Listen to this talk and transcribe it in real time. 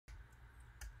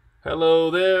Hello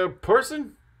there,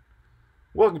 person.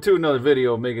 Welcome to another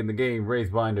video of making the game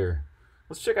Wraithbinder.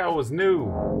 Let's check out what's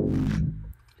new.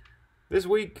 This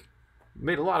week,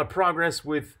 made a lot of progress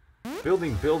with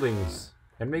building buildings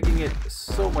and making it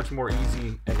so much more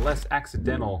easy and less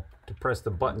accidental to press the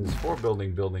buttons for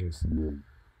building buildings. I'm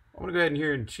gonna go ahead and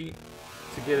here and cheat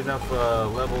to get enough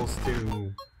levels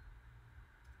to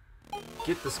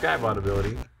get the Skybot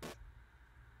ability.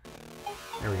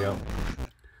 There we go.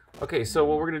 Okay, so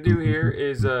what we're going to do here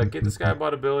is get the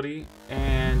Skybot ability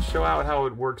and show out how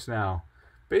it works now.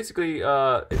 Basically,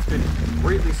 it's been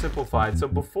greatly simplified. So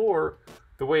before,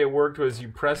 the way it worked was you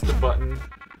press the button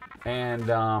and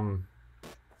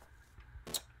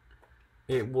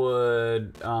it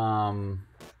would...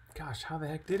 gosh, how the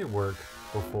heck did it work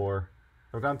before?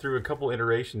 I've gone through a couple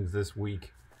iterations this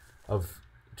week of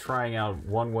trying out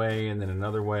one way and then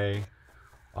another way.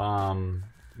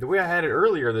 The way I had it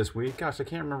earlier this week, gosh, I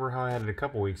can't remember how I had it a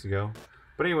couple weeks ago.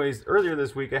 But anyways, earlier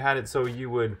this week I had it so you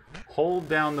would hold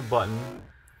down the button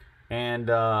and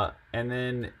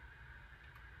then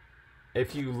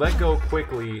if you let go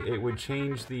quickly, it would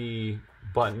change the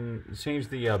button, change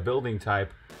the building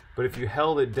type. But if you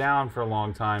held it down for a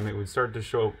long time, it would start to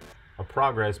show a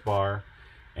progress bar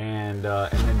and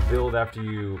then build after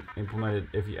you implemented,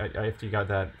 after you got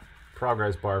that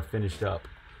progress bar finished up.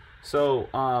 So,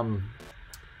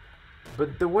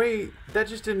 but the way that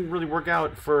just didn't really work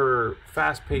out for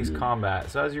fast-paced combat.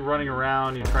 So as you're running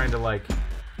around, you're trying to like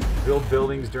build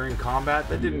buildings during combat.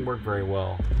 That didn't work very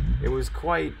well. It was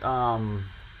quite, it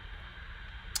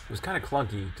was kind of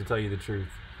clunky, to tell you the truth.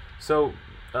 So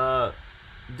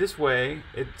this way,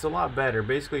 it's a lot better.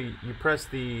 Basically, you press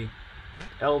the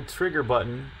L trigger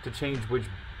button to change which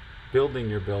building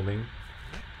you're building.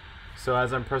 So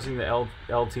as I'm pressing the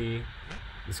LT.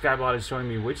 The Skybot is showing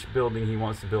me which building he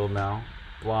wants to build now.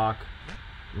 Block,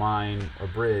 mine, or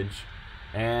bridge.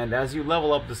 And as you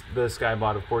level up the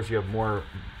Skybot, of course, you have more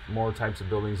types of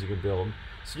buildings you can build.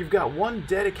 So you've got one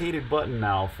dedicated button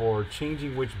now for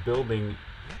changing which building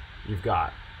you've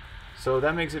got. So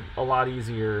that makes it a lot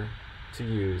easier to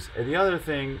use. And the other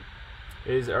thing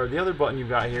is, or the other button you've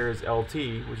got here is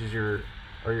LT, which is your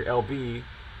LB,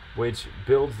 which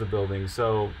builds the building.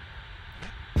 So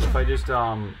if I just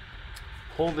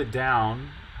hold it down,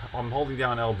 I'm holding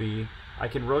down LB, I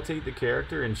can rotate the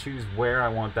character and choose where I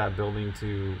want that building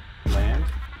to land.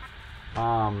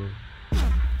 And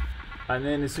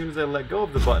then as soon as I let go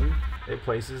of the button, it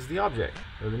places the object,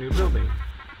 or the new building.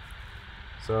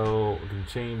 So we can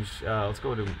change, let's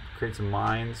go to create some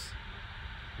mines.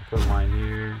 I'll put a mine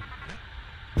here,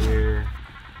 here.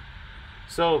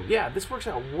 So yeah, this works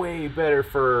out way better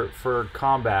for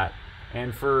combat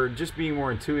and for just being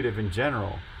more intuitive in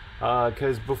general.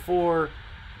 Because before,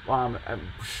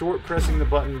 short pressing the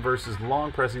button versus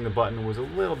long pressing the button was a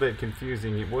little bit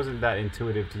confusing. It wasn't that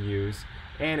intuitive to use,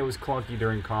 and it was clunky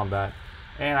during combat.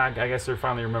 And I guess they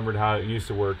finally remembered how it used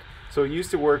to work. So it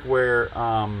used to work where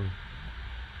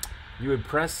you would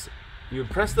press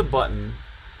the button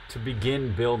to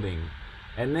begin building,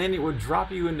 and then it would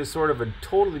drop you into sort of a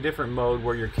totally different mode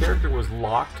where your character was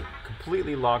locked,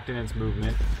 completely locked in its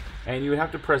movement. And you would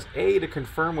have to press A to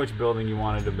confirm which building you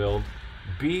wanted to build,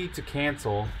 B to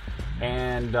cancel,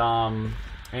 and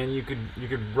you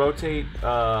could rotate.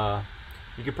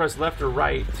 You could press left or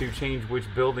right to change which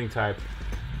building type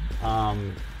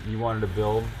you wanted to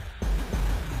build.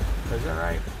 Is that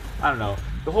right? I don't know.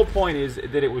 The whole point is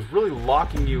that it was really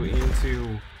locking you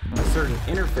into a certain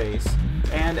interface.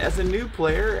 And as a new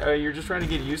player, you're just trying to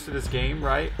get used to this game,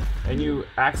 right? And you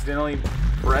accidentally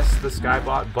press the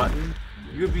Skybot button.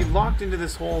 You would be locked into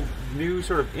this whole new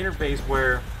sort of interface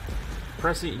where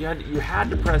you had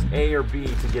to press A or B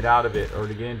to get out of it or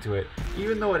to get into it.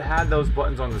 Even though it had those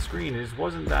buttons on the screen, it just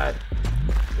wasn't that.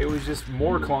 It was just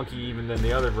more clunky even than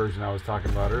the other version I was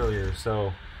talking about earlier.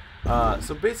 So,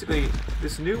 so basically,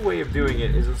 this new way of doing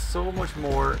it is so much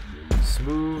more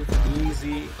smooth,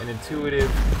 easy, and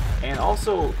intuitive, and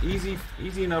also easy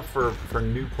enough for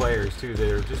new players too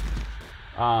that are just.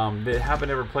 That haven't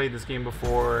ever played this game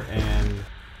before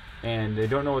and they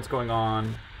don't know what's going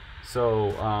on.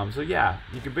 So so yeah,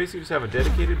 you can basically just have a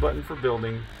dedicated button for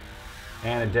building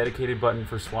and a dedicated button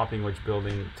for swapping which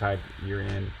building type you're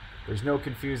in. There's no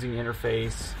confusing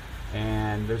interface,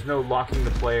 and there's no locking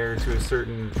the player to a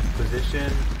certain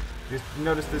position. Just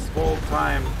notice this whole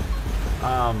time,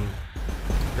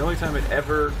 the only time it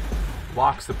ever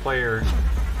locks the player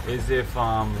is if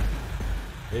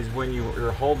is when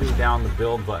you're holding down the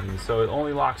build button. So it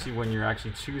only locks you when you're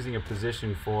actually choosing a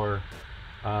position for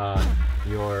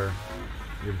your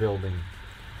building.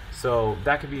 So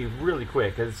that could be really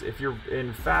quick, because if you're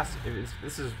in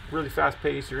this is really fast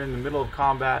paced, you're in the middle of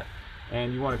combat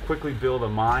and you want to quickly build a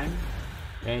mine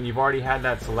and you've already had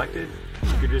that selected,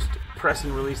 you could just press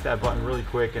and release that button really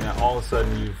quick, and all of a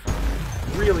sudden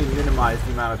you've really minimized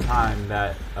the amount of time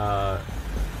that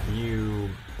you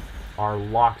are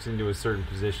locked into a certain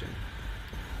position.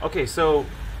 Okay, so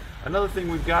another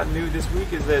thing we've got new this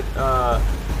week is that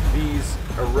these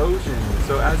erosions,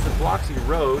 so as the blocks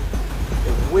erode,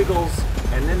 it wiggles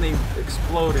and then they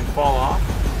explode and fall off.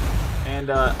 And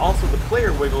also the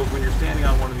player wiggles when you're standing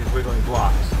on one of these wiggling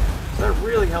blocks. So that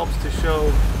really helps to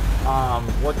show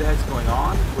what the heck's going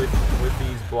on with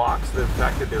these blocks. The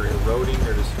fact that they're eroding,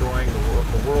 they're destroying,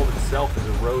 the world itself is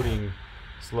eroding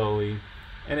slowly.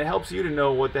 And it helps you to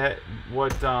know what's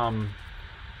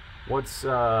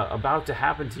about to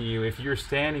happen to you. If you're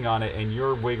standing on it and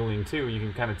you're wiggling too, you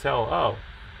can kind of tell, oh,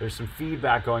 there's some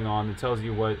feedback going on that tells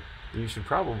you what you should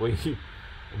probably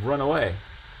run away.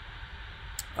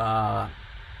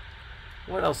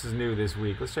 What else is new this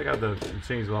week? Let's check out the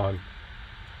changelog.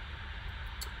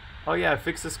 Oh yeah,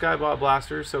 fix the Skybot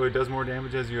Blaster so it does more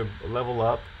damage as you level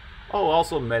up. Oh,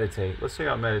 also meditate. Let's check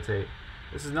out meditate.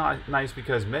 This is not nice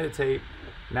because meditate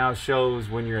now shows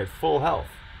when you're at full health.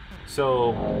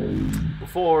 So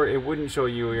before it wouldn't show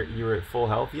you were at full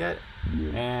health yet,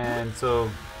 and so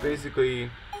basically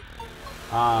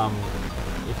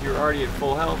if you're already at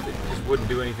full health, it just wouldn't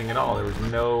do anything at all. There was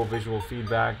no visual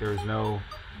feedback, there was no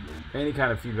any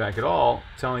kind of feedback at all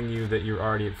telling you that you're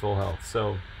already at full health.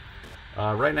 So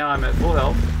right now I'm at full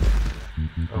health.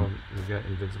 Oh, we've got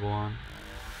invincible on.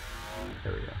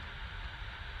 There we go.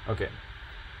 Okay,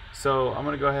 so I'm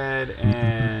gonna go ahead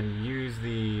and use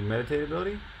the meditate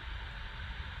ability.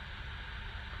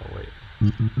 Oh wait,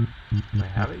 do I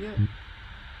have it yet?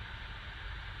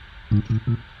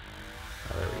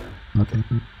 Oh, there we go. Okay.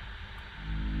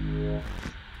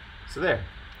 So there.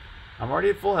 I'm already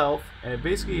at full health, and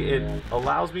it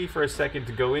allows me for a second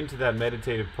to go into that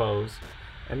meditative pose,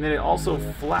 and then it also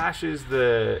flashes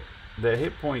the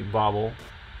hit point bauble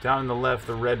down in the left,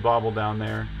 the red bauble down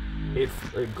there. It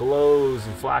glows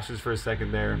and flashes for a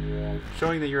second there,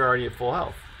 showing that you're already at full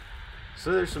health.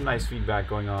 So there's some nice feedback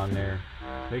going on there.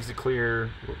 Makes it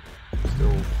clear.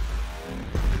 Still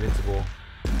invincible.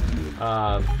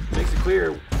 Makes it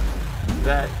clear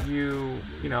that you're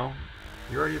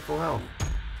already at full health.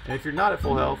 And if you're not at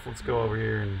full health, let's go over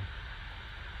here and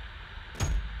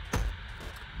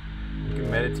you can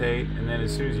meditate, and then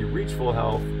as soon as you reach full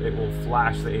health, it will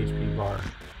flash the HP bar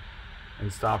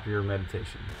and stop your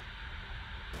meditation.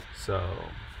 So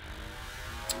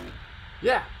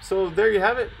yeah, so there you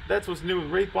have it. That's what's new with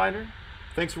Wraithbinder.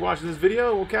 Thanks for watching this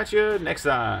video. We'll catch you next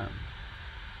time.